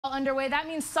football underway, that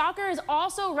means soccer is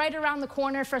also right around the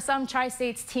corner for some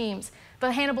Tri-States teams.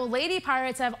 The Hannibal Lady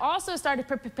Pirates have also started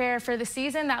to prepare for the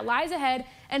season that lies ahead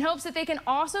in hopes that they can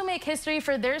also make history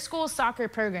for their school's soccer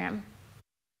program.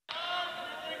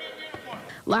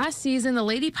 Last season, the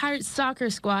Lady Pirates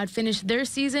soccer squad finished their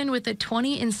season with a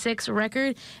 20-6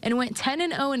 record and went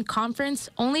 10-0 in conference,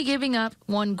 only giving up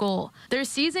 1 goal. Their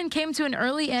season came to an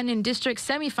early end in district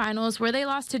semifinals where they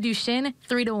lost to Duchesne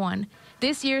 3-1.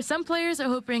 This year, some players are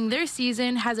hoping their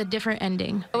season has a different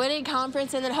ending. Winning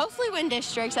conference and then hopefully win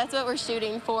districts. That's what we're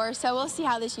shooting for, so we'll see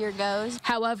how this year goes.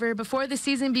 However, before the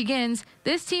season begins,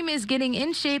 this team is getting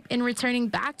in shape and returning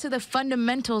back to the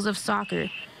fundamentals of soccer.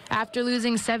 After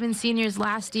losing 7 seniors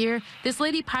last year, this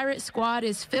Lady Pirate squad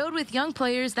is filled with young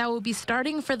players that will be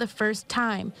starting for the first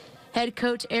time. Head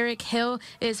coach Eric Hill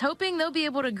is hoping they'll be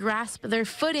able to grasp their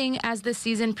footing as the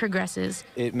season progresses.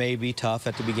 It may be tough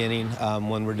at the beginning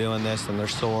when we're doing this and they're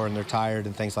sore and they're tired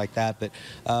and things like that,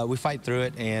 but we fight through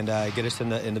it and get us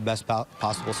in the best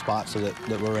possible spot so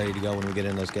that we're ready to go when we get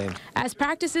in those games. As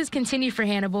practices continue for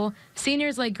Hannibal,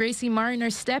 seniors like Gracie Martin are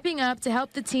stepping up to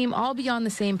help the team all be on the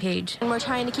same page. And we're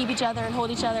trying to keep each other and hold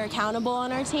each other accountable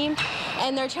on our team,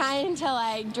 and they're trying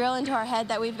to drill into our head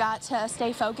that we've got to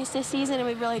stay focused this season and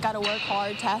we've really got to work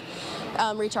hard to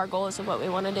reach our goals of what we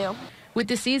want to do. With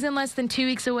the season less than 2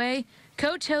 weeks away,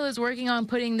 Coach Hill is working on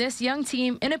putting this young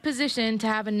team in a position to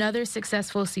have another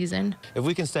successful season. If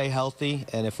we can stay healthy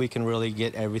and if we can really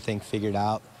get everything figured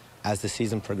out as the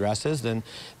season progresses,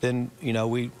 then you know,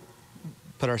 we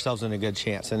put ourselves in a good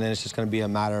chance. And then it's just going to be a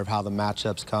matter of how the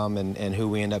matchups come and who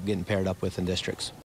we end up getting paired up with in districts.